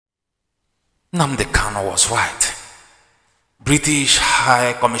Nnamdi Kanu was right. British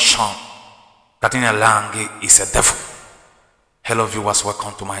High Commission, Katina Lang is a devil. Hello viewers,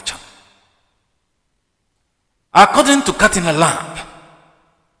 welcome to my channel. According to Katina Lang,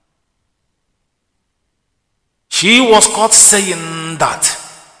 she was caught saying that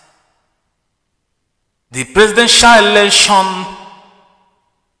the presidential election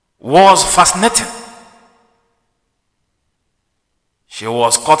was fascinating. She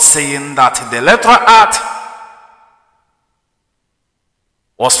was caught saying that the Electoral Act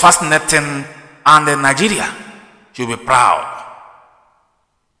was fascinating and Nigeria should be proud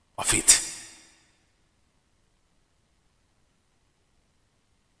of it.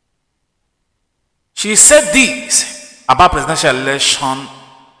 She said this about presidential election,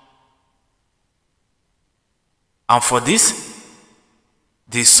 and for this,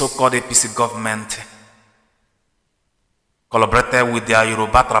 the so-called APC government collaborated with their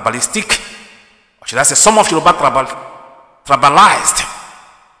Yoruba tribalistic, or should I say some of Yoruba tribalized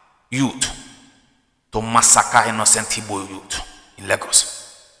youth to massacre innocent Igbo youth in Lagos.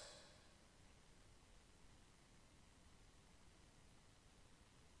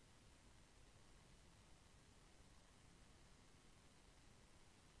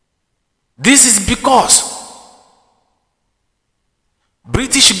 This is because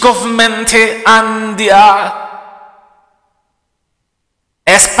British government and their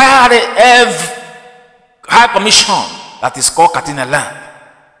expired High Commission, that is called Katina Lang,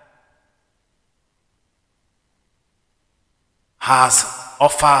 has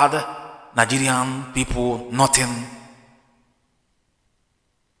offered Nigerian people nothing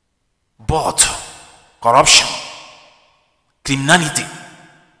but corruption, criminality,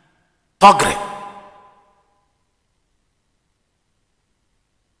 thuggery,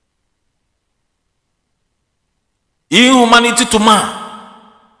 inhumanity to man.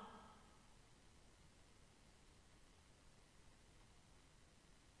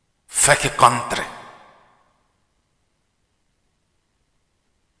 Fake country.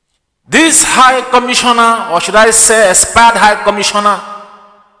 This High Commissioner, or should I say expired High Commissioner,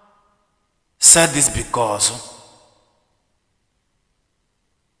 said this because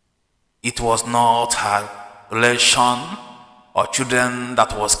it was not her relation or children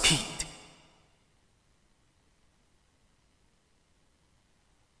that was killed.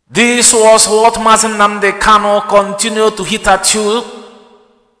 This was what Nnamdi Kanu continued to hit at you.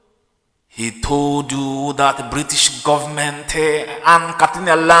 He told you that the British government and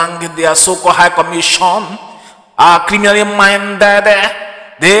Katina Lang, their so-called High Commission, are criminally minded.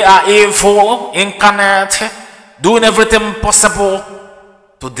 They are evil, incarnate, doing everything possible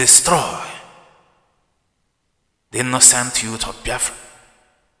to destroy the innocent youth of Biafra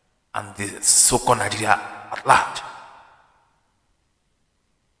and the so-called Nigeria at large.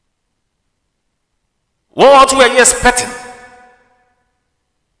 What were you expecting?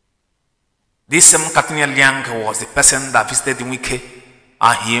 This same Katina Lang was the person that visited the Wike,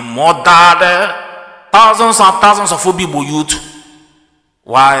 and he murdered thousands and thousands of Obibo youth,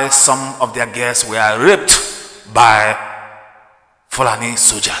 while some of their girls were raped by Fulani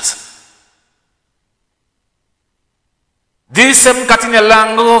soldiers. This same Katina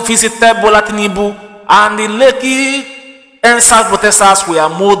Lang visited Bola Tinubu, and the Lekki and South protesters were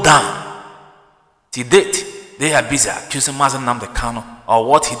mowed down. To date, they are busy accusing Nnamdi Kanu of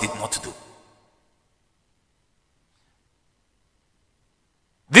what he did not do.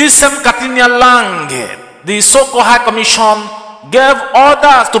 This same Katina Lang, the so-called High Commission, gave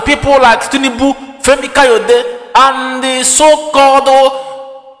orders to people like Tinubu, Femi Kayode, and the so-called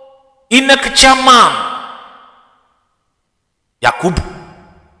INEC chairman, Yakubu,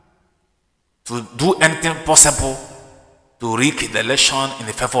 to do anything possible to rig the election in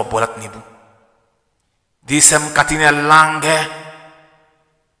the favor of Bola Tinubu. This same Katina Lang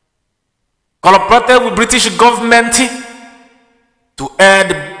collaborated with British government to add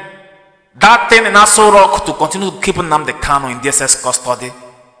that thing in Aso Rock to continue to keep Nnamdi Kanu in DSS custody,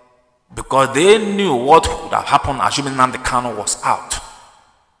 because they knew what would have happened assuming Nnamdi Kanu was out,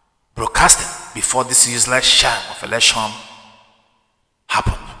 broadcasting before this useless sham of election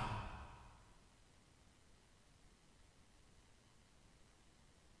happened.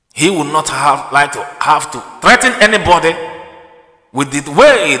 He would not like to have to threaten anybody with the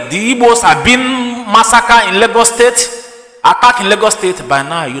way the Igbos have been massacred in Lagos State, attack in Lagos State. By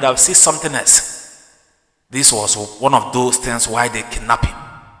now you'd have seen something else. This was one of those things why they kidnapped him.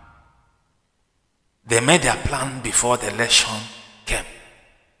 They made their plan before the election came,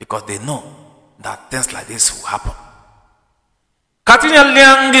 because they know that things like this will happen. Katina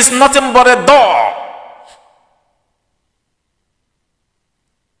Lang is nothing but a door.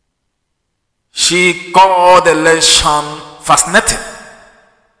 She called the election fascinating.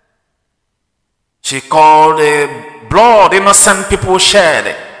 She called the blood innocent people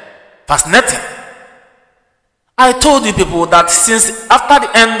shed fascinating. I told you people that since after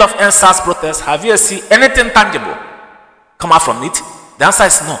the end of NSAS protest, have you seen anything tangible come out from it? The answer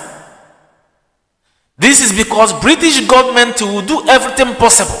is no. This is because British government will do everything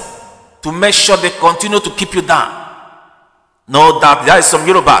possible to make sure they continue to keep you down. No doubt there is some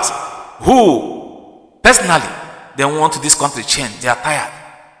Yorubas who personally they want this country change. They are tired.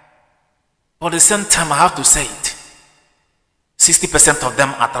 But at the same time, I have to say it. 60% of them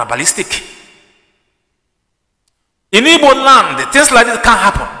are tribalistic. In Igbo land, things like this can't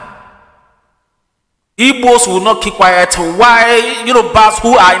happen. Igbos will not keep quiet. Why Yorubas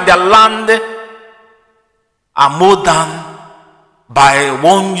who are in their land are mowed down by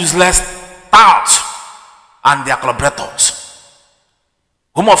one useless tout and their collaborators,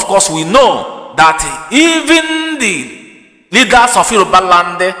 whom of course we know that even the leaders of Yoruba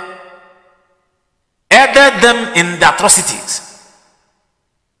land aided them in the atrocities.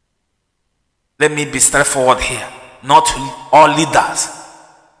 Let me be straightforward here. Not all leaders,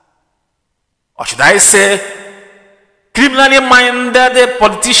 or should I say criminally minded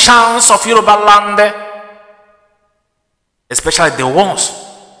politicians of Yoruba land, especially the ones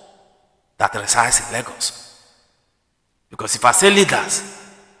that reside in Lagos. Because if I say leaders,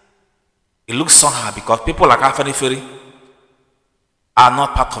 it looks somehow because people like Afenifere are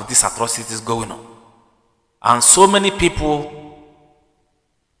not part of these atrocities going on. And so many people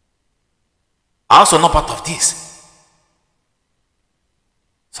are also not part of this.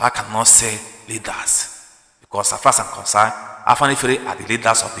 So I cannot say leaders, because as far as I'm concerned, Afenifere are the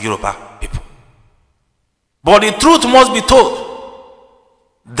leaders of the Yoruba people. But the truth must be told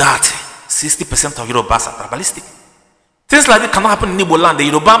that 60% of Yorubas are tribalistic. Things like this cannot happen in Igbo land. The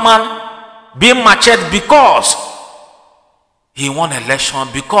Yoruba man being macheted because he won an election,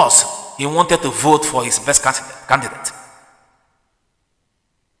 because he wanted to vote for his best candidate.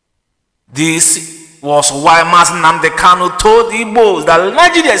 This was why Nnamdi Kanu told the Igbos that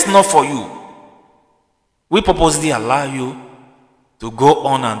Nigeria is not for you. We purposely allow you to go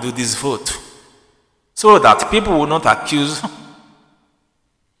on and do this vote, so that people will not accuse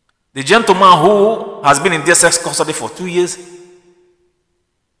the gentleman who has been in DSS custody for 2 years,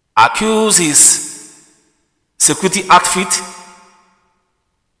 accuse his security outfit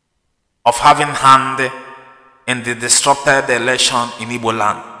of having hand in the disrupted election in Igbo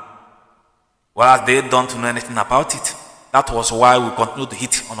land, whereas they don't know anything about it. That was why we continue to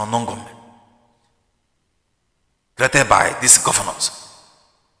hit on unknown government created by these governors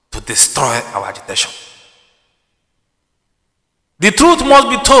to destroy our agitation. The truth must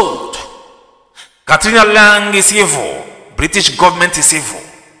be told. Katrina Lang is evil. British government is evil.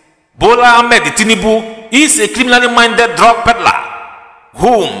 Bola Ahmed Tinubu is a criminally minded drug peddler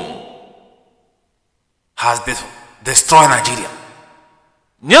whom has destroyed Nigeria.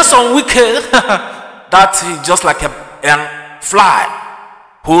 Nelson Wike, that is just like a fly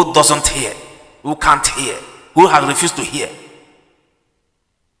who doesn't hear, who can't hear, who has refused to hear.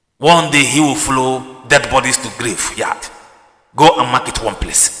 One day he will follow dead bodies to graveyard. Go and mark it one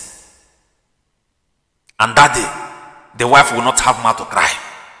place. And that day, the wife will not have mouth to cry,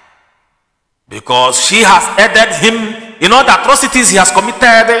 because she has aided him in all the atrocities he has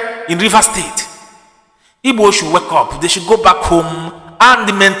committed in River State. Igbo should wake up. They should go back home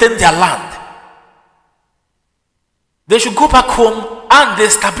and maintain their land. They should go back home and be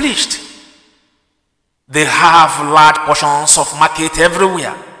established. They have large portions of market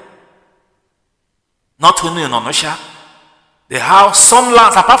everywhere. Not only in Onosha. They have some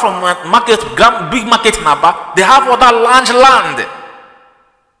lands, apart from market, big market in Aba, they have other large land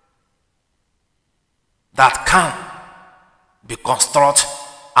that can be constructed,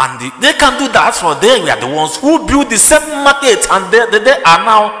 and they can do that. For they were the ones who built the same market, and they are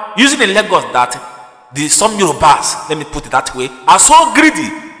now using in Lagos that some Yorubas, let me put it that way, are so greedy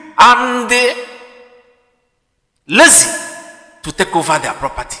and lazy to take over their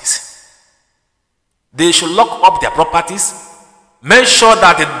properties. They should lock up their properties. Make sure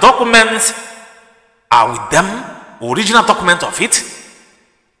that the documents are with them, original document of it.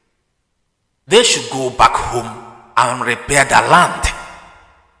 They should go back home and repair their land.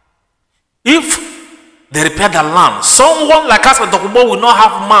 If they repair their land, someone like us will not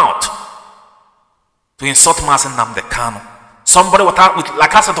have mouth to insult Master Nnamdi Kanu. Somebody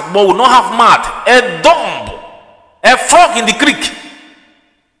like us will not have mouth, a dumb, a frog in the creek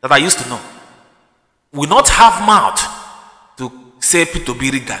that I used to know, will not have mouth to say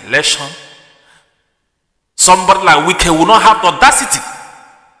P2B rigged the election. Somebody like Wike will not have the audacity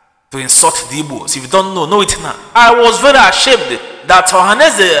to insult the Igbos. If you don't know it now. I was very ashamed that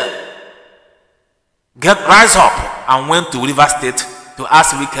Ohaneze rise up and went to River State to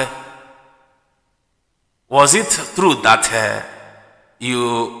ask Wike, was it true that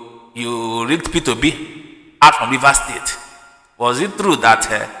you rigged P2B out from River State? Was it true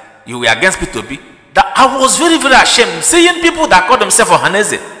that you were against P2B? That I was very, very ashamed seeing people that call themselves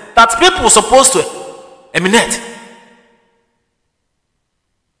Ohaneze, that people were supposed to emanate.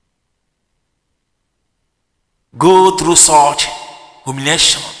 Go through such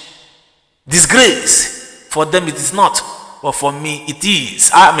humiliation, disgrace. For them it is not, but for me it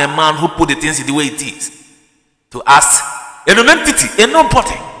is. I am a man who put the things in the way it is. To ask a non-entity, a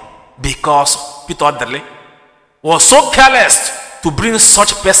nobody, because Peter Odele was so careless to bring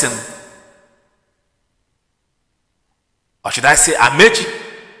such person, or should I say Amechi,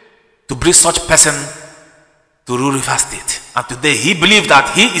 to bring such person to rule River State. And today he believes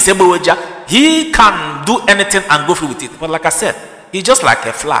that he is able to, he can do anything and go through with it. But like I said, he's just like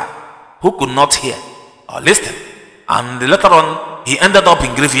a fly who could not hear or listen. And later on, he ended up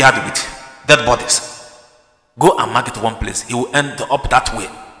in graveyard with dead bodies. Go and mark it one place, he will end up that way.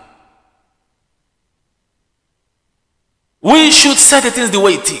 We should say the things the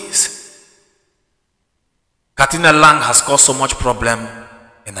way it is. Katina Lang has caused so much problem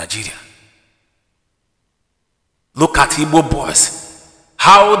in Nigeria. Look at Igbo boys,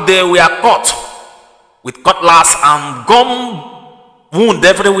 how they were caught with cutlass and gun wound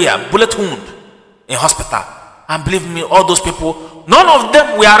everywhere, bullet wound in hospital. And believe me, all those people, none of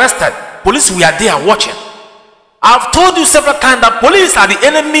them were arrested. Police were there watching. I've told you several times that police are the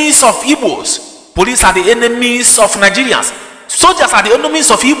enemies of Igbos. Police are the enemies of Nigerians. Soldiers are the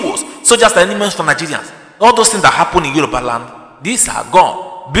enemies of Igbos. Soldiers are the enemies of Nigerians. All those things that happen in Yoruba land, these are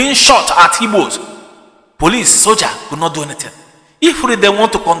gone. Being shot at Igbos. Police, soldier could not do anything. If really they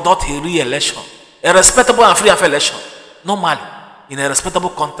want to conduct a re-election, a respectable and free and fair election, normally, in a respectable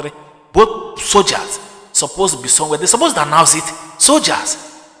country, both soldiers supposed to be somewhere. They're supposed to announce it.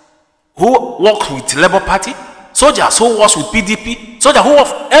 Soldiers who work with Labour Party, soldiers who work with PDP, soldiers who work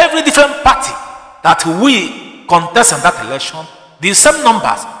with every different party that we contest in that election, the same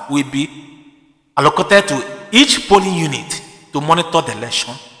numbers will be allocated to each polling unit to monitor the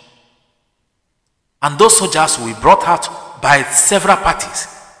election. And those soldiers will be brought out by several parties.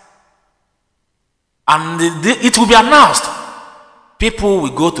 And it will be announced. People will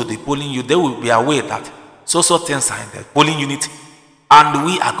go to the polling unit. They will be aware that so things are in the polling unit and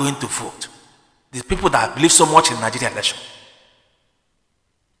we are going to vote. The people that believe so much in Nigeria election.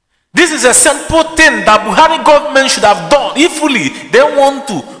 This is a simple thing that Buhari government should have done if really they want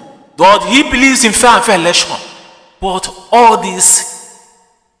to. But he believes in fair and fair election. But all this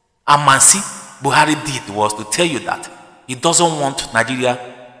amansi Buhari did was to tell you that he doesn't want Nigeria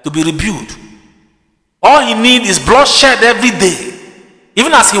to be rebuilt. All he needs is bloodshed every day.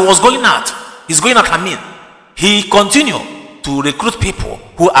 Even as he was going out, he continued to recruit people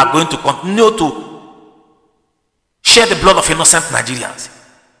who are going to continue to shed the blood of innocent Nigerians.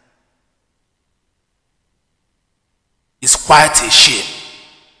 It's quite a shame.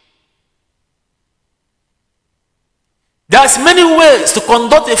 There's many ways to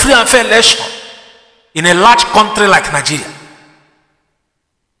conduct a free and fair election in a large country like Nigeria.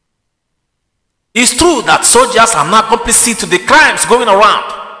 It's true that soldiers are not complicit to the crimes going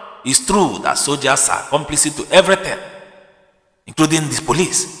around. It's true that soldiers are complicit to everything, including the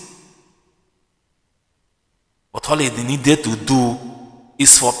police. But all they needed to do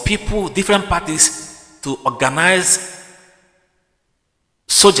is for people, different parties, to organize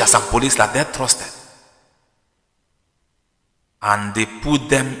soldiers and police that they trusted. And they put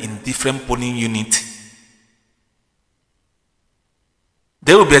them in different polling units.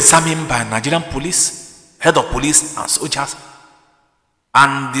 They will be examined by Nigerian police, head of police and soldiers,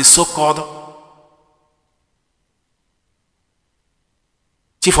 and the so-called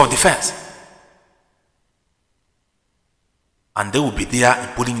chief of defense. And they will be there in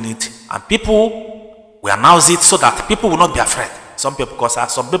polling unit, and people will announce it so that people will not be afraid. Some people, because there are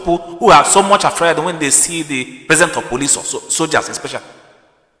some people who are so much afraid when they see the presence of police or soldiers especially.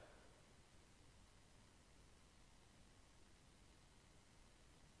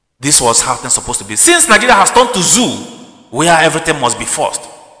 This was how things supposed to be. Since Nigeria has turned to zoo, where everything must be forced,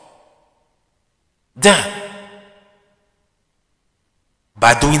 then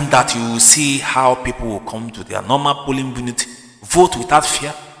by doing that, you will see how people will come to their normal polling unit, vote without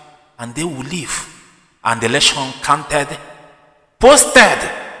fear, and they will leave. And the election counted, posted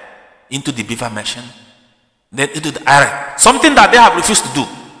into the beaver machine, then into the iron. Something that they have refused to do.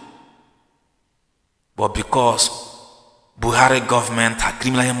 But because Buhari government are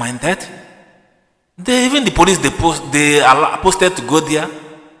criminally minded. Even the police they are posted to go there.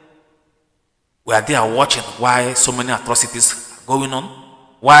 We are there watching why so many atrocities are going on,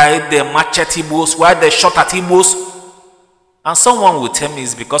 why they machete Igbos, why they shot at Igbos. And someone will tell me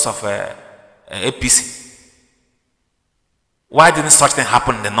it's because of APC. Why didn't such thing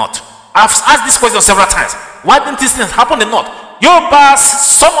happen in the north? I've asked this question several times. Why didn't these things happen in the north? Yorubas,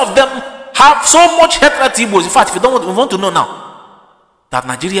 some of them have so much hatred to Igbos. In fact, if you don't want to know now, that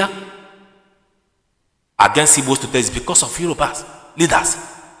Nigeria against Igbos today is because of Yorubas, leaders.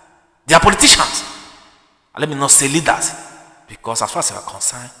 They are politicians. And let me not say leaders, because as far as they are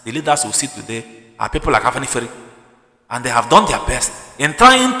concerned, the leaders who sit today are people like Afeni Ferry, and they have done their best in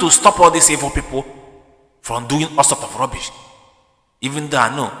trying to stop all these evil people from doing all sorts of rubbish. Even though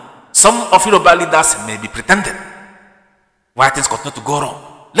I know some of Yoruba leaders may be pretending why things continue to go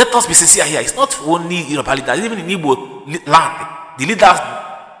wrong. Let us be sincere here. It's not only Yoruba leaders, even in Igbo land, the leaders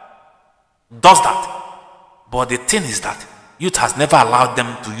does that. But the thing is that youth has never allowed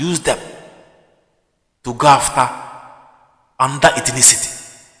them to use them to go after under ethnicity.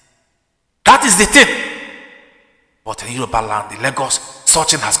 That is the thing. But in Yoruba land, the Lagos,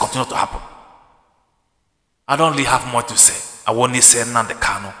 such thing has continued to happen. I don't really have more to say. I only say Nnamdi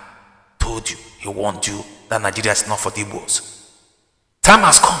Kanu told you, he warned you that Nigeria is not for the Igbos. Time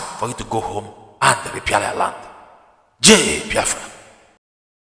has come for you to go home and repair your land. BIAFRA.